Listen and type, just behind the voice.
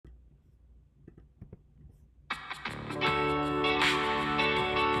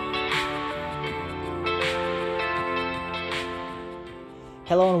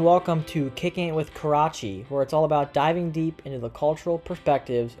Hello and welcome to Kicking It with Karachi, where it's all about diving deep into the cultural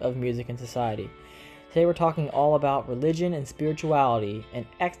perspectives of music and society. Today we're talking all about religion and spirituality and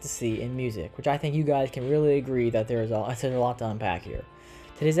ecstasy in music, which I think you guys can really agree that there's a lot to unpack here.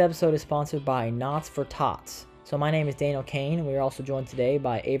 Today's episode is sponsored by Knots for Tots. So my name is Daniel Kane, and we are also joined today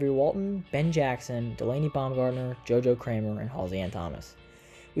by Avery Walton, Ben Jackson, Delaney Baumgartner, JoJo Kramer, and Halsey Ann Thomas.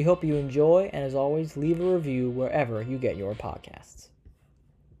 We hope you enjoy, and as always, leave a review wherever you get your podcasts.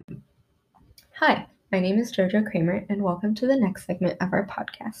 Hi, my name is JoJo Kramer, and welcome to the next segment of our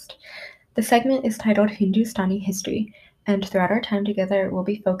podcast. The segment is titled Hindustani History, and throughout our time together, we'll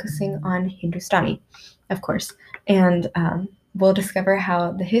be focusing on Hindustani, of course, and we'll discover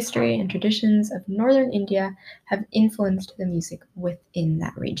how the history and traditions of northern India have influenced the music within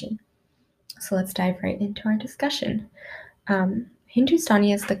that region. So let's dive right into our discussion.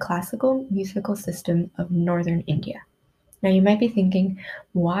 Hindustani is the classical musical system of northern India. Now you might be thinking,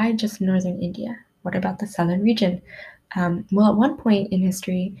 why just northern India? What about the southern region? Well, at one point in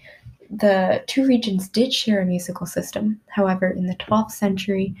history, the two regions did share a musical system. However, in the 12th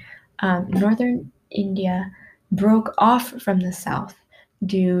century, northern India broke off from the south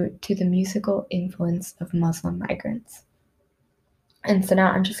due to the musical influence of Muslim migrants. And so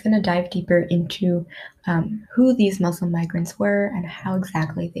now I'm just going to dive deeper into who these Muslim migrants were and how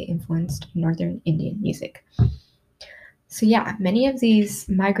exactly they influenced northern Indian music. So yeah, many of these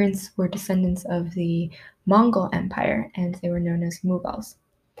migrants were descendants of the Mongol Empire, and they were known as Mughals.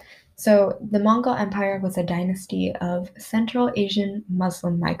 So the Mongol Empire was a dynasty of Central Asian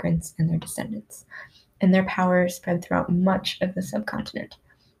Muslim migrants and their descendants, and their power spread throughout much of the subcontinent.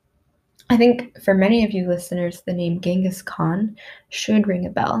 I think for many of you listeners, the name Genghis Khan should ring a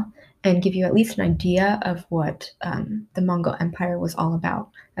bell and give you at least an idea of what the Mongol Empire was all about,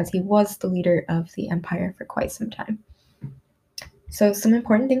 as he was the leader of the empire for quite some time. So some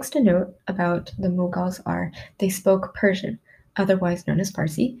important things to note about the Mughals are they spoke Persian, otherwise known as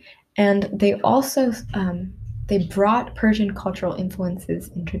Farsi, and they also they brought Persian cultural influences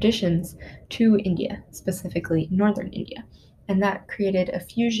and traditions to India, specifically northern India, and that created a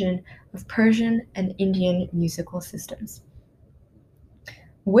fusion of Persian and Indian musical systems.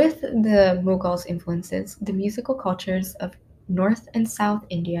 With the Mughals' influences, the musical cultures of North and South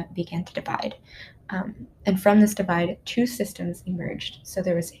India began to divide. And from this divide, two systems emerged. So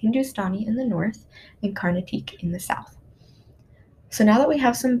there was Hindustani in the north and Carnatic in the south. So now that we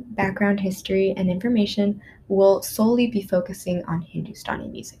have some background history and information, we'll solely be focusing on Hindustani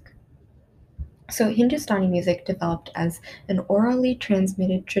music. So Hindustani music developed as an orally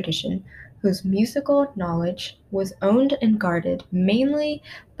transmitted tradition whose musical knowledge was owned and guarded mainly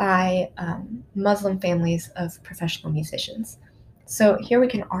by Muslim families of professional musicians. So here we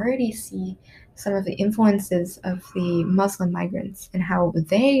can already see some of the influences of the Muslim migrants and how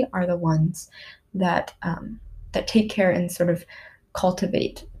they are the ones that take care and sort of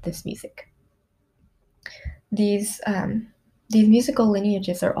cultivate this music. These musical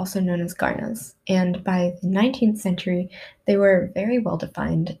lineages are also known as Garnas, and by the 19th century, they were very well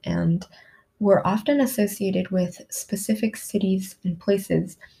defined and were often associated with specific cities and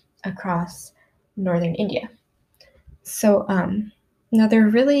places across northern India. So now there are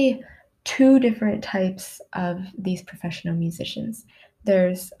really two different types of these professional musicians.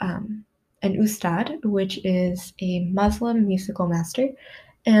 There's an ustad, which is a Muslim musical master,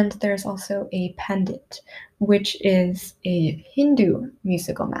 and there's also a pandit, which is a Hindu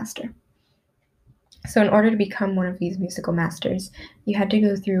musical master. So in order to become one of these musical masters, you had to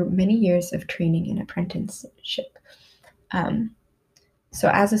go through many years of training and apprenticeship. So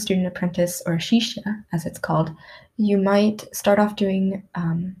as a student apprentice, or shishya, as it's called, you might start off doing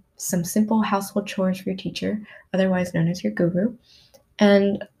some simple household chores for your teacher, otherwise known as your guru.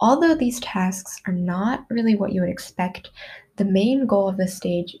 And although these tasks are not really what you would expect, the main goal of this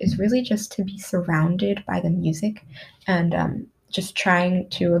stage is really just to be surrounded by the music and just trying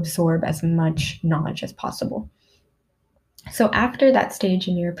to absorb as much knowledge as possible. So after that stage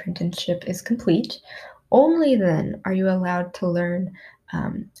in your apprenticeship is complete, only then are you allowed to learn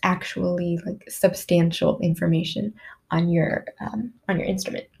actually like substantial information on your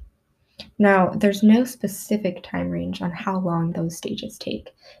instrument. Now, there's no specific time range on how long those stages take.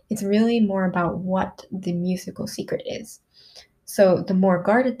 It's really more about what the musical secret is. So the more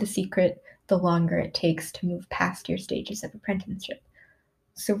guarded the secret, the longer it takes to move past your stages of apprenticeship.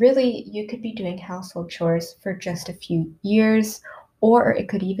 So really, you could be doing household chores for just a few years, or it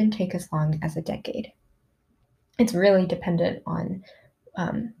could even take as long as a decade. It's really dependent on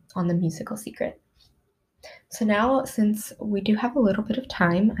the musical secret. So now, since we do have a little bit of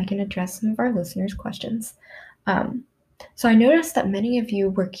time, I can address some of our listeners' questions. So I noticed that many of you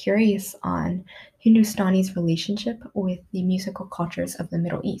were curious on Hindustani's relationship with the musical cultures of the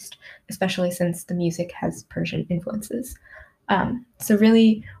Middle East, especially since the music has Persian influences. So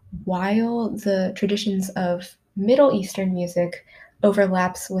really, while the traditions of Middle Eastern music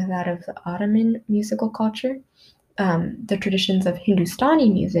overlaps with that of the Ottoman musical culture, the traditions of Hindustani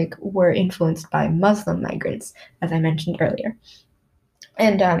music were influenced by Muslim migrants, as I mentioned earlier.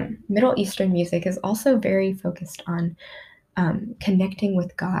 And Middle Eastern music is also very focused on connecting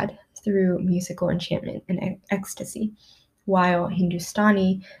with God through musical enchantment and ecstasy, while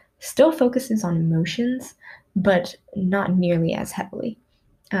Hindustani still focuses on emotions, but not nearly as heavily.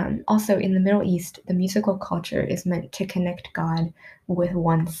 Also, in the Middle East, the musical culture is meant to connect God with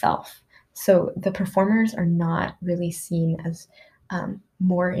oneself. So the performers are not really seen as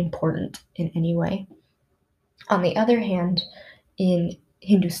more important in any way. On the other hand, in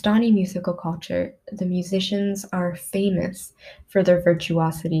Hindustani musical culture, the musicians are famous for their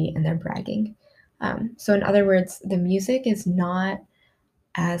virtuosity and their bragging. So, in other words, the music is not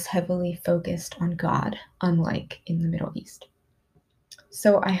as heavily focused on God, unlike in the Middle East.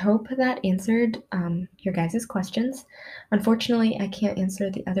 So, I hope that answered your guys' questions. Unfortunately, I can't answer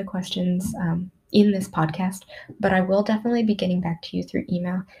the other questions in this podcast, but I will definitely be getting back to you through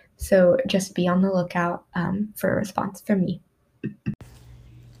email. So, just be on the lookout for a response from me.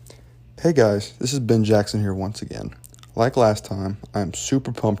 Hey guys, this is Ben Jackson here once again. Like last time, I'm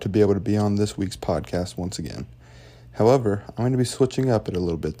super pumped to be able to be on this week's podcast once again. However, I'm going to be switching up it a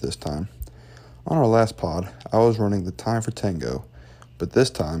little bit this time. On our last pod, I was running the Time for Tango, but this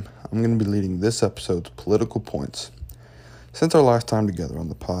time, I'm going to be leading this episode's political points. Since our last time together on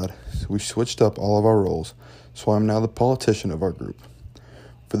the pod, we switched up all of our roles, so I'm now the politician of our group.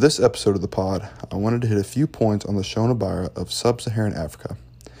 For this episode of the pod, I wanted to hit a few points on the Shona Bira of Sub-Saharan Africa.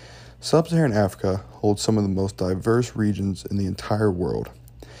 Sub-Saharan Africa holds some of the most diverse regions in the entire world.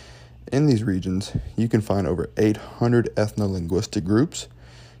 In these regions, you can find over 800 ethno-linguistic groups.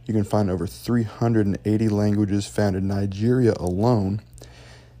 You can find over 380 languages found in Nigeria alone.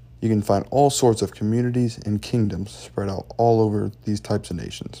 You can find all sorts of communities and kingdoms spread out all over these types of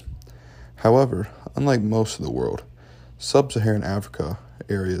nations. However, unlike most of the world, Sub-Saharan Africa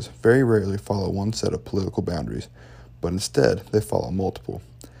areas very rarely follow one set of political boundaries, but instead they follow multiple.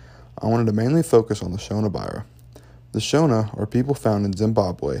 I wanted to mainly focus on the Shona Bira. The Shona are people found in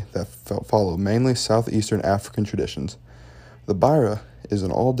Zimbabwe that follow mainly southeastern African traditions. The Bira is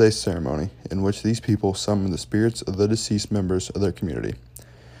an all-day ceremony in which these people summon the spirits of the deceased members of their community.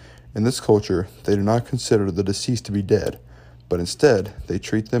 In this culture, they do not consider the deceased to be dead, but instead they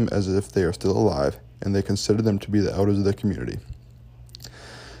treat them as if they are still alive, and they consider them to be the elders of their community.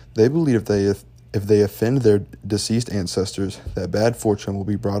 They believe if they offend their deceased ancestors, that bad fortune will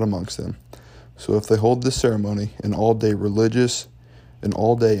be brought amongst them. So if they hold this ceremony, an all-day and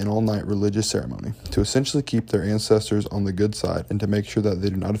all-night religious ceremony, to essentially keep their ancestors on the good side and to make sure that they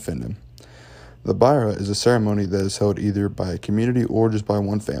do not offend them. The Bira is a ceremony that is held either by a community or just by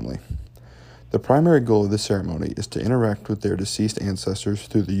one family. The primary goal of this ceremony is to interact with their deceased ancestors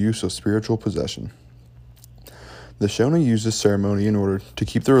through the use of spiritual possession. The Shona use this ceremony in order to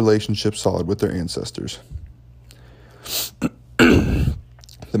keep their relationship solid with their ancestors.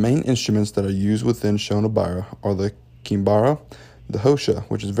 The main instruments that are used within Shona Bira are the kimbara, the hosha,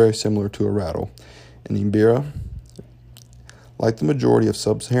 which is very similar to a rattle, and imbira. Like the majority of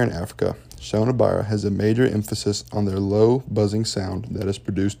sub-Saharan Africa, Shona Bira has a major emphasis on their low, buzzing sound that is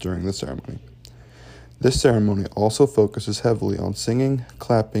produced during the ceremony. This ceremony also focuses heavily on singing,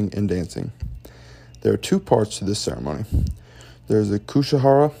 clapping, and dancing. There are two parts to this ceremony. There is the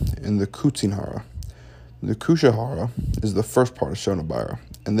Kushahara and the Kutsinhara. The Kushahara is the first part of Shona Bira,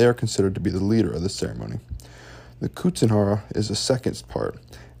 and they are considered to be the leader of the ceremony. The Kutsinhara is the second part,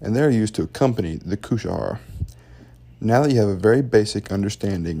 and they are used to accompany the Kushahara. Now that you have a very basic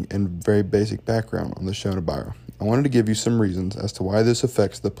understanding and very basic background on the Shona Bira, I wanted to give you some reasons as to why this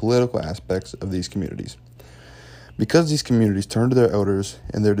affects the political aspects of these communities. Because these communities turn to their elders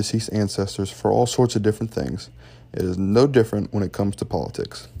and their deceased ancestors for all sorts of different things, it is no different when it comes to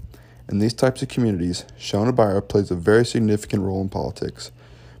politics. In these types of communities, Shona Bira plays a very significant role in politics.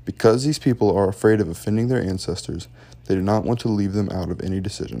 Because these people are afraid of offending their ancestors, they do not want to leave them out of any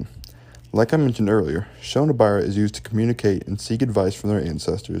decision. Like I mentioned earlier, Shona Bira is used to communicate and seek advice from their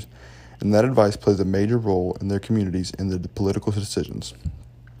ancestors, and that advice plays a major role in their communities and their political decisions.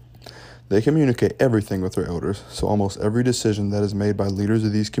 They communicate everything with their elders, so almost every decision that is made by leaders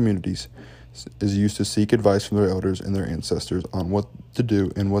of these communities is used to seek advice from their elders and their ancestors on what to do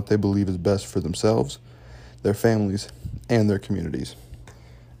and what they believe is best for themselves, their families, and their communities.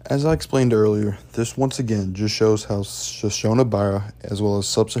 As I explained earlier, this once again just shows how Shoshone-Bara, as well as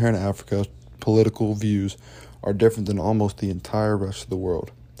Sub-Saharan Africa, political views are different than almost the entire rest of the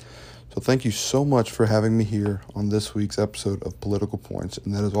world. So thank you so much for having me here on this week's episode of Political Points,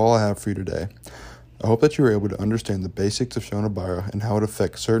 and that is all I have for you today. I hope that you were able to understand the basics of Shoshone-Bara and how it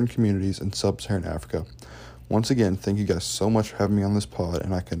affects certain communities in Sub-Saharan Africa. Once again, thank you guys so much for having me on this pod,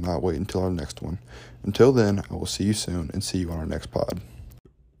 and I cannot wait until our next one. Until then, I will see you soon and see you on our next pod.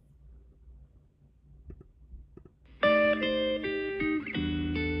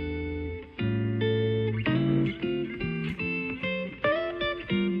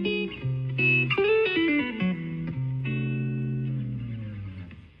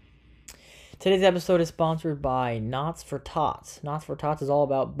 Today's episode is sponsored by Knots for Tots. Knots for Tots is all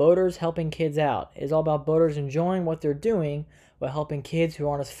about boaters helping kids out. It's all about boaters enjoying what they're doing while helping kids who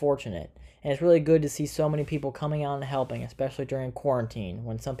aren't as fortunate. And it's really good to see so many people coming out and helping, especially during quarantine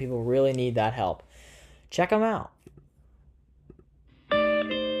when some people really need that help. Check them out.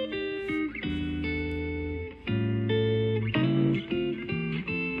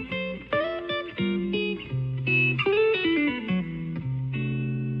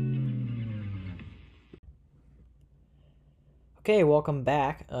 Okay, welcome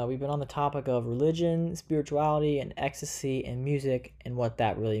back. We've been on the topic of religion, spirituality, and ecstasy and music and what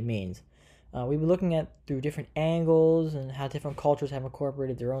that really means. We've been looking at through different angles and how different cultures have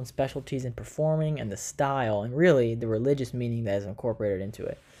incorporated their own specialties in performing and the style and really the religious meaning that is incorporated into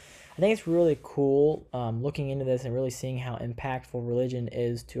it. I think it's really cool looking into this and really seeing how impactful religion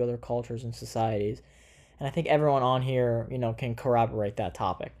is to other cultures and societies. And I think everyone on here, can corroborate that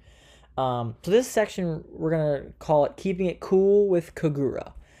topic. So this section, we're going to call it Keeping It Cool with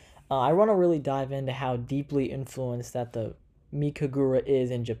Kagura. I want to really dive into how deeply influenced that the Mikagura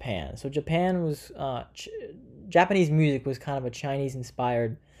is in Japan. So Japan was, Japanese music was kind of a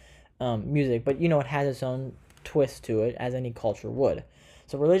Chinese-inspired music, but it has its own twist to it, as any culture would.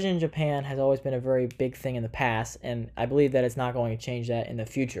 So religion in Japan has always been a very big thing in the past, and I believe that it's not going to change that in the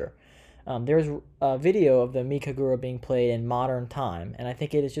future. There's a video of the Mikagura being played in modern time, and I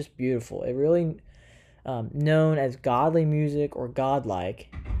think it is just beautiful. It really known as godly music or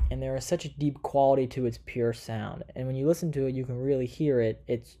godlike, and there is such a deep quality to its pure sound. And when you listen to it, you can really hear it.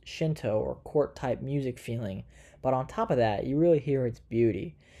 It's Shinto or court-type music feeling, but on top of that, you really hear its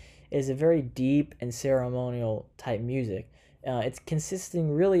beauty. It is a very deep and ceremonial type music. It's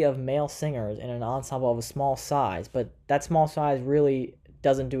consisting really of male singers in an ensemble of a small size, but that small size really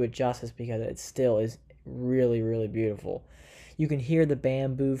doesn't do it justice because it still is really, really beautiful. You can hear the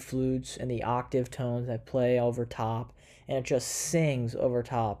bamboo flutes and the octave tones that play over top, and it just sings over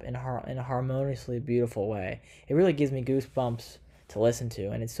top in a harmoniously beautiful way. It really gives me goosebumps to listen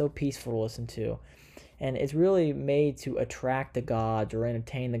to, and it's so peaceful to listen to. And it's really made to attract the gods or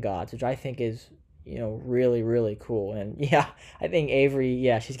entertain the gods, which I think is, really, really cool. And yeah, I think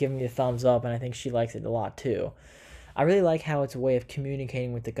Avery, she's giving me a thumbs up, and I think she likes it a lot too. I really like how it's a way of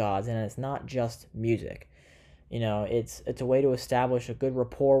communicating with the gods, and it's not just music. It's a way to establish a good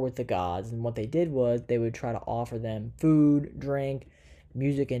rapport with the gods, and what they did was they would try to offer them food, drink,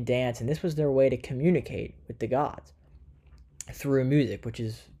 music, and dance, and this was their way to communicate with the gods through music, which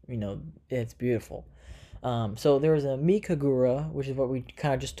is, it's beautiful. So there was a Mikagura, which is what we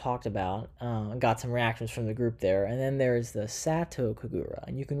kind of just talked about, got some reactions from the group there, and then there's the Sato Kagura,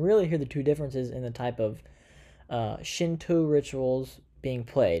 and you can really hear the two differences in the type of Shinto rituals being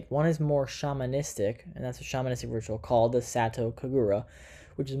played. One is more shamanistic, and that's a shamanistic ritual called the Sato Kagura,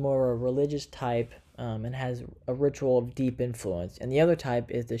 which is more a religious type and has a ritual of deep influence. And the other type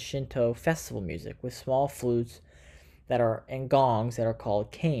is the Shinto festival music with small flutes and gongs that are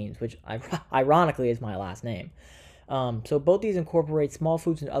called canes, which ironically is my last name. So both these incorporate small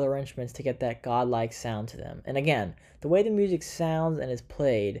flutes and other instruments to get that godlike sound to them. And again, the way the music sounds and is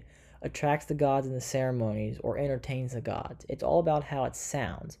played attracts the gods in the ceremonies or entertains the gods. It's all about how it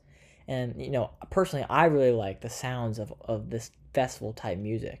sounds. And, personally, I really like the sounds of this festival type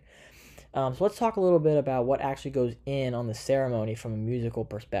music. So let's talk a little bit about what actually goes in on the ceremony from a musical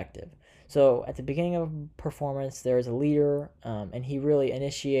perspective. So at the beginning of a performance, there is a leader, and he really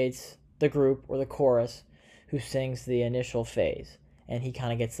initiates the group or the chorus who sings the initial phase, and he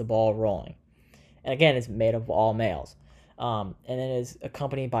kind of gets the ball rolling. And again, it's made of all males. And then is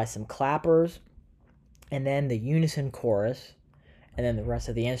accompanied by some clappers, and then the unison chorus, and then the rest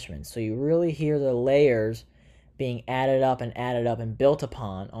of the instruments. So you really hear the layers being added up and built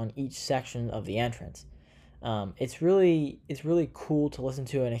upon on each section of the entrance. It's really cool to listen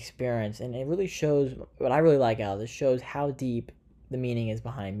to and experience, and it really shows what I really like out of this. Shows how deep the meaning is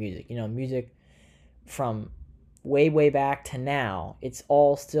behind music. Music from way back to now, it's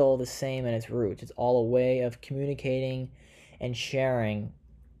all still the same in its roots. It's all a way of communicating and sharing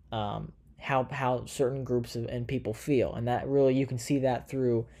how certain groups and people feel, and that really, you can see that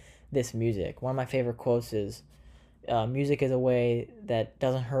through this music. One of my favorite quotes is, music is a way that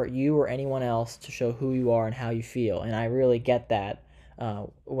doesn't hurt you or anyone else to show who you are and how you feel. And I really get that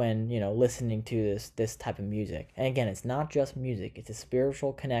when listening to this type of music. And again, it's not just music, it's a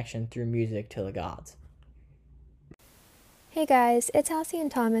spiritual connection through music to the gods. Hey guys, it's Halsey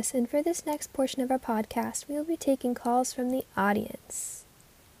and Thomas, and for this next portion of our podcast, we will be taking calls from the audience.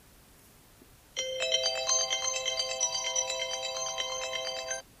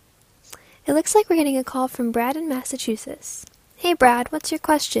 It looks like we're getting a call from Brad in Massachusetts. Hey Brad, what's your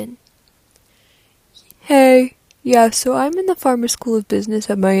question? Hey, yeah, so I'm in the Farmer School of Business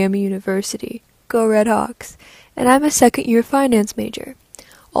at Miami University. Go Red Hawks. And I'm a second-year finance major.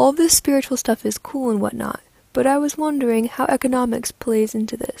 All of this spiritual stuff is cool and whatnot, but I was wondering how economics plays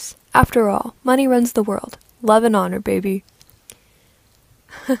into this. After all, money runs the world. Love and honor, baby.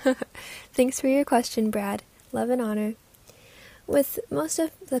 Thanks for your question, Brad. Love and honor. With most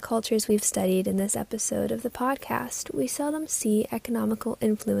of the cultures we've studied in this episode of the podcast, we seldom see economical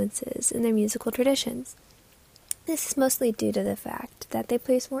influences in their musical traditions. This is mostly due to the fact that they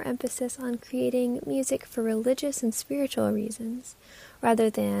place more emphasis on creating music for religious and spiritual reasons, rather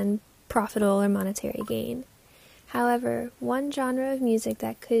than profitable or monetary gain. However, one genre of music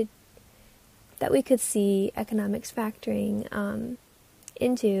that we could see economics factoring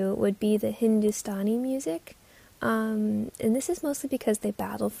into would be the Hindustani music. And this is mostly because they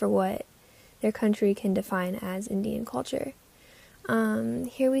battle for what their country can define as Indian culture.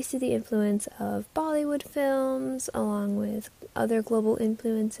 Here we see the influence of Bollywood films, along with other global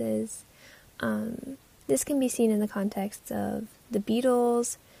influences. This can be seen in the context of the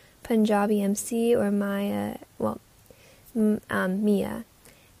Beatles, Punjabi MC or Mia,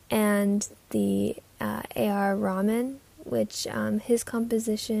 and the A.R. Rahman, which his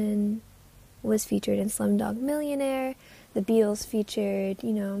composition was featured in Slumdog Millionaire. The Beatles featured,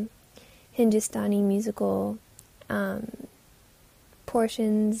 Hindustani musical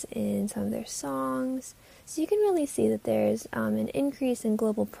portions in some of their songs. So you can really see that there's an increase in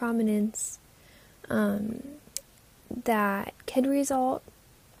global prominence that could result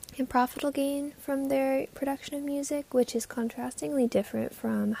in profitable gain from their production of music, which is contrastingly different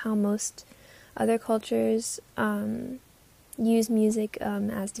from how most other cultures use music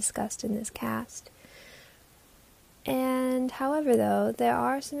as discussed in this cast. And however, though, there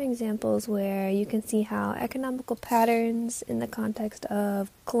are some examples where you can see how economical patterns in the context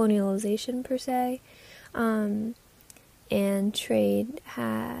of colonialization per se and trade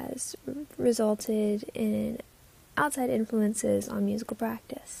has resulted in outside influences on musical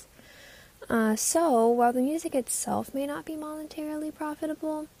practice. So while the music itself may not be monetarily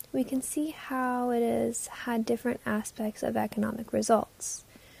profitable, we can see how it has had different aspects of economic results.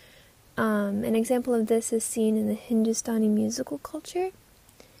 An example of this is seen in the Hindustani musical culture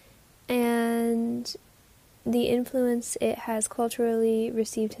and the influence it has culturally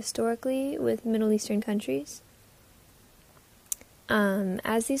received historically with Middle Eastern countries.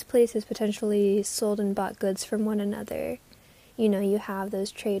 As these places potentially sold and bought goods from one another, you have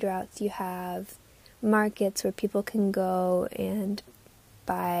those trade routes, you have markets where people can go and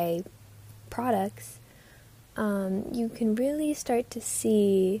buy products, you can really start to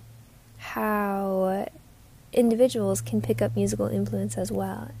see how individuals can pick up musical influences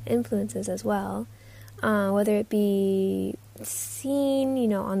as well, whether it be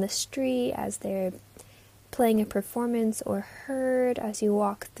seen, on the street as they're playing a performance, or heard as you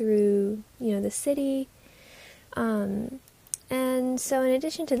walk through, the city. And so in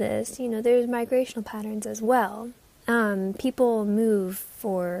addition to this, there's migrational patterns as well. People move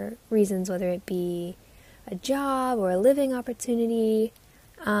for reasons, whether it be a job or a living opportunity.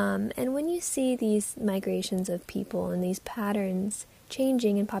 And when you see these migrations of people and these patterns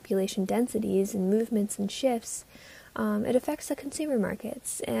changing in population densities and movements and shifts, it affects the consumer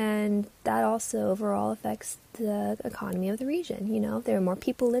markets, and that also overall affects the economy of the region. If there are more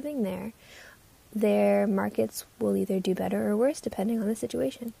people living there, their markets will either do better or worse depending on the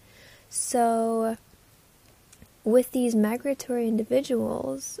situation. So with these migratory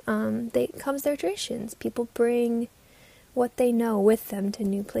individuals, comes their traditions. People bring what they know with them to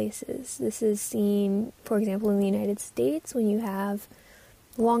new places. This is seen, for example, in the United States, when you have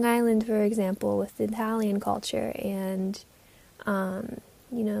Long Island, for example, with the Italian culture, and,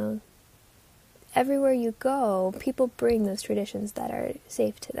 everywhere you go, people bring those traditions that are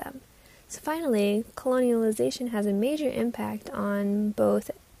safe to them. So finally, colonialization has a major impact on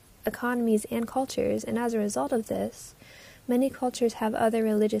both economies and cultures, and as a result of this, many cultures have other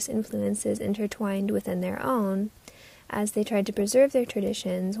religious influences intertwined within their own, as they tried to preserve their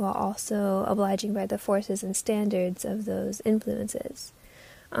traditions while also obliging by the forces and standards of those influences.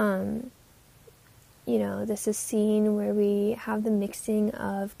 This is seen where we have the mixing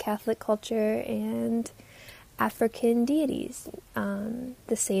of Catholic culture and African deities.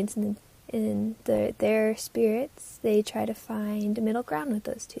 The saints and their spirits, they try to find a middle ground with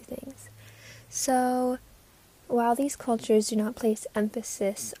those two things. So, while these cultures do not place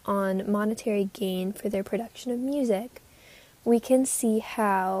emphasis on monetary gain for their production of music, we can see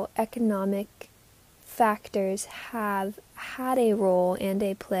how economic factors have had a role and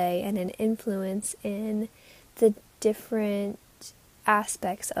a play and an influence in the different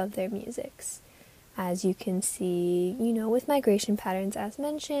aspects of their musics. As you can see, with migration patterns as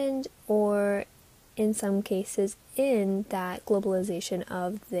mentioned, or in some cases in that globalization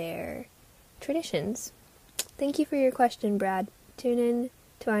of their traditions. Thank you for your question, Brad. Tune in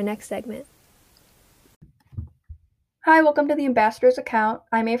to our next segment. Hi, welcome to the Ambassador's Account.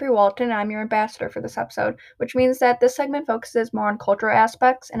 I'm Avery Walton, and I'm your ambassador for this episode, which means that this segment focuses more on cultural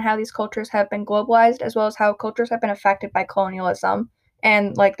aspects and how these cultures have been globalized, as well as how cultures have been affected by colonialism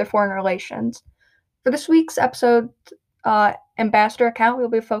and, their foreign relations. For this week's episode, Ambassador Account, we'll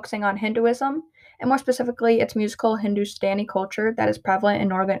be focusing on Hinduism, and more specifically, its musical Hindustani culture that is prevalent in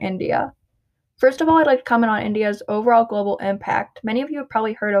northern India. First of all, I'd like to comment on India's overall global impact. Many of you have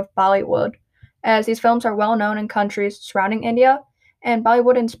probably heard of Bollywood, as these films are well known in countries surrounding India, and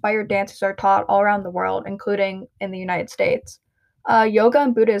Bollywood-inspired dances are taught all around the world, including in the United States. Yoga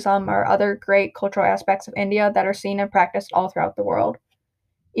and Buddhism are other great cultural aspects of India that are seen and practiced all throughout the world.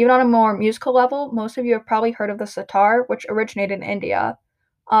 Even on a more musical level, most of you have probably heard of the sitar, which originated in India.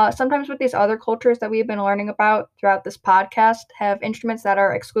 Sometimes with these other cultures that we've been learning about throughout this podcast have instruments that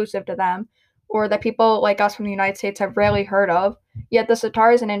are exclusive to them, or that people like us from the United States have rarely heard of, yet the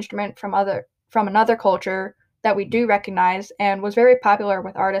sitar is an instrument from another culture that we do recognize and was very popular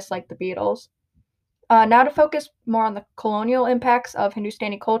with artists like the Beatles. Now to focus more on the colonial impacts of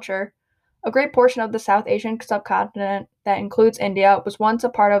Hindustani culture, a great portion of the South Asian subcontinent that includes India was once a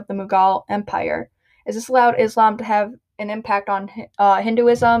part of the Mughal Empire, as this allowed Islam to have an impact on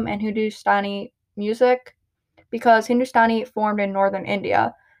Hinduism and Hindustani music, because Hindustani formed in northern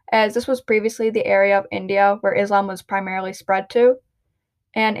India, as this was previously the area of India where Islam was primarily spread to.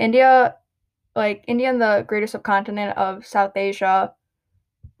 And India and the greater subcontinent of South Asia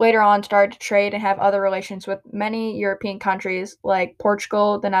later on started to trade and have other relations with many European countries like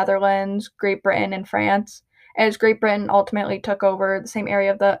Portugal, the Netherlands, Great Britain, and France, as Great Britain ultimately took over the same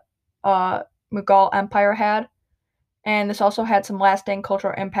area of the Mughal Empire had. And this also had some lasting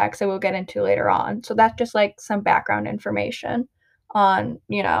cultural impacts that we'll get into later on. So that's just some background information on,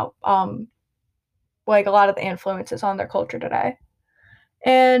 a lot of the influences on their culture today.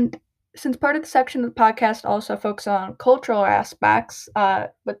 And since part of the section of the podcast also focuses on cultural aspects,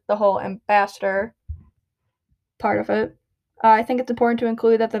 with the whole ambassador part of it, I think it's important to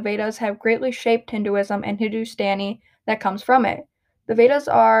include that the Vedas have greatly shaped Hinduism and Hindustani that comes from it. The Vedas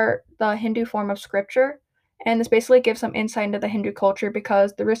are the Hindu form of scripture, and this basically gives some insight into the Hindu culture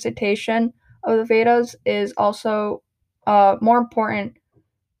because the recitation of the Vedas is also more important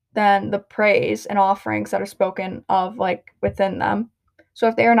than the praise and offerings that are spoken of within them. So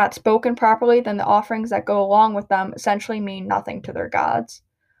if they are not spoken properly, then the offerings that go along with them essentially mean nothing to their gods.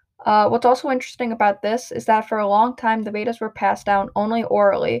 What's also interesting about this is that for a long time, the Vedas were passed down only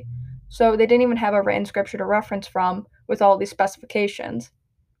orally, so they didn't even have a written scripture to reference from with all these specifications.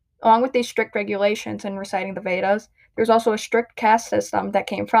 Along with these strict regulations in reciting the Vedas, there's also a strict caste system that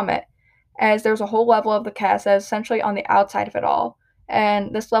came from it, as there's a whole level of the caste that is essentially on the outside of it all,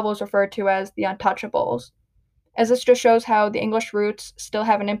 and this level is referred to as the untouchables, as this just shows how the English roots still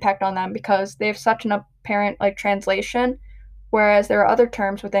have an impact on them because they have such an apparent translation, whereas there are other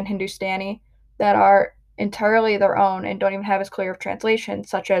terms within Hindustani that are entirely their own and don't even have as clear of translations,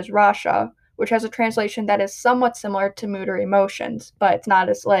 such as Rasha, which has a translation that is somewhat similar to mood or emotions, but it's not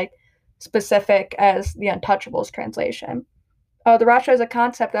as specific as the Untouchables translation. The Rasha is a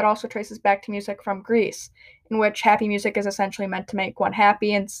concept that also traces back to music from Greece, in which happy music is essentially meant to make one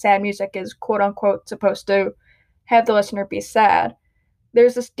happy, and sad music is quote-unquote supposed to have the listener be sad.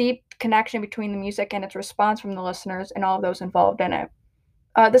 There's this deep connection between the music and its response from the listeners and all of those involved in it.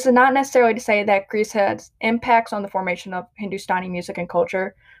 This is not necessarily to say that Greece has impacts on the formation of Hindustani music and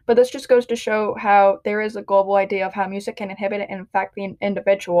culture, but this just goes to show how there is a global idea of how music can inhibit and affect the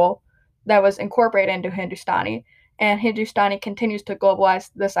individual that was incorporated into Hindustani, and Hindustani continues to globalize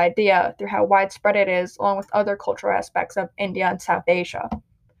this idea through how widespread it is, along with other cultural aspects of India and South Asia.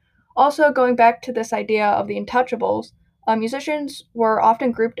 Also, going back to this idea of the untouchables, musicians were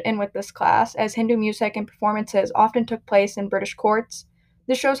often grouped in with this class, as Hindu music and performances often took place in British courts.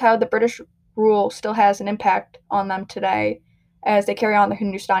 This shows how the British rule still has an impact on them today, as they carry on the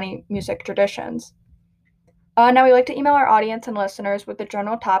Hindustani music traditions. Now, we like to email our audience and listeners with the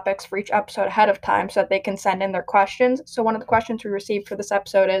general topics for each episode ahead of time so that they can send in their questions. So, one of the questions we received for this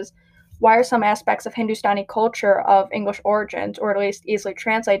episode is, why are some aspects of Hindustani culture of English origins, or at least easily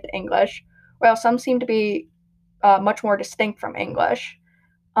translate to English, while some seem to be much more distinct from English?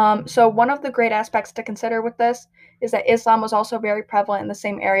 So one of the great aspects to consider with this is that Islam was also very prevalent in the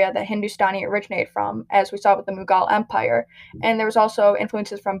same area that Hindustani originated from, as we saw with the Mughal Empire. And there was also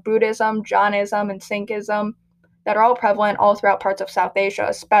influences from Buddhism, Jainism, and Sikhism that are all prevalent all throughout parts of South Asia,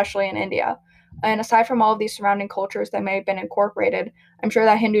 especially in India. And aside from all of these surrounding cultures that may have been incorporated, I'm sure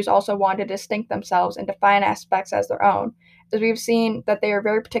that Hindus also wanted to distinct themselves and define aspects as their own, as we've seen that they are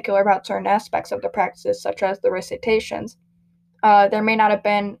very particular about certain aspects of their practices, such as the recitations. There may not have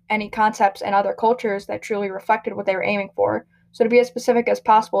been any concepts in other cultures that truly reflected what they were aiming for. So, to be as specific as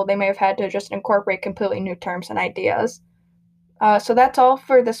possible, they may have had to just incorporate completely new terms and ideas. So, that's all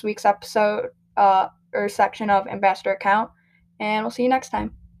for this week's episode or section of Ambassador Account, and we'll see you next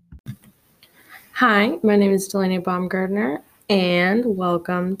time. Hi, my name is Delaney Baumgartner, and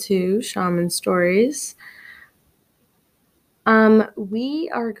welcome to Shaman Stories.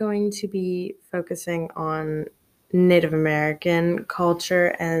 We are going to be focusing on Native American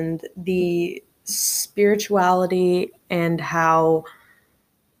culture and the spirituality and how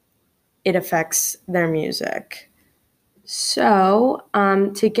it affects their music. So,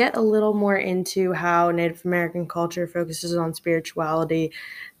 to get a little more into how Native American culture focuses on spirituality,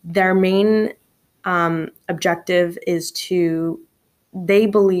 their main objective is they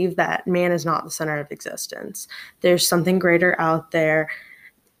believe that man is not the center of existence. There's something greater out there.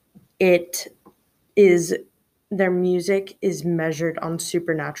 Their music is measured on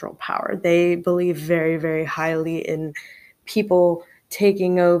supernatural power. They believe very, very highly in people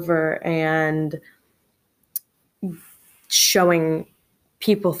taking over and showing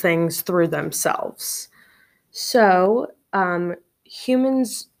people things through themselves. So,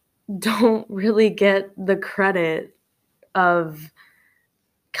 humans don't really get the credit of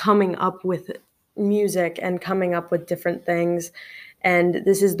coming up with music and coming up with different things. And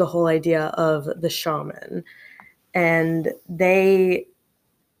this is the whole idea of the shaman. And they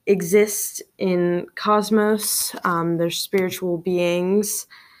exist in cosmos. They're spiritual beings,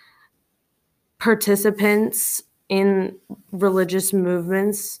 participants in religious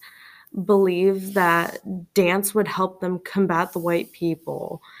movements, believe that dance would help them combat the white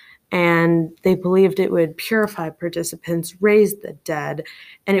people. And they believed it would purify participants, raise the dead,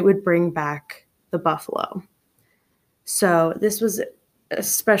 and it would bring back the buffalo. So this was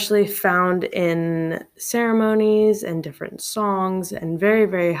especially found in ceremonies and different songs, and very,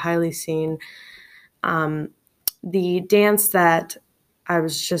 very highly seen. The dance that I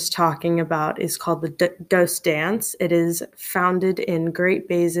was just talking about is called the Ghost Dance. It is founded in the Great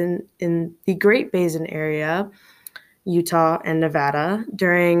Basin area, Utah and Nevada,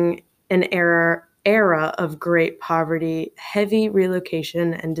 during an era of great poverty, heavy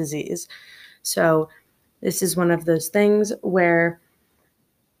relocation, and disease. So this is one of those things where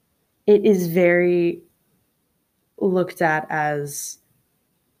it is very looked at as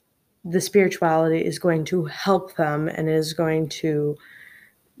the spirituality is going to help them and is going to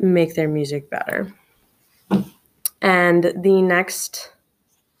make their music better. And the next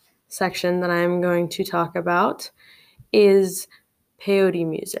section that I'm going to talk about is peyote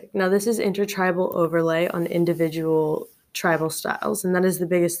music. Now, this is intertribal overlay on individual tribal styles, and that is the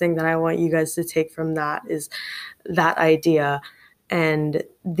biggest thing that I want you guys to take from that is that idea. And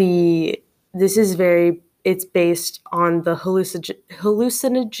it's based on the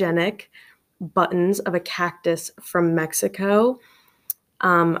hallucinogenic buttons of a cactus from Mexico.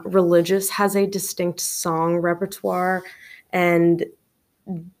 Religious has a distinct song repertoire, and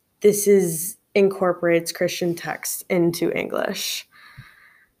this incorporates Christian texts into English.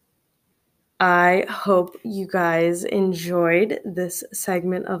 I hope you guys enjoyed this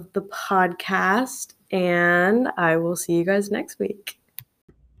segment of the podcast, and I will see you guys next week.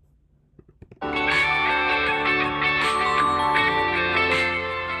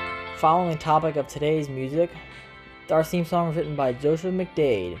 Following the topic of today's music, our theme song was written by Joseph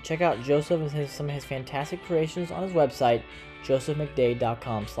McDade. Check out Joseph and some of his fantastic creations on his website,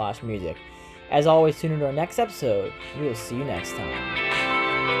 josephmcdade.com/music. As always, tune into our next episode. We will see you next time.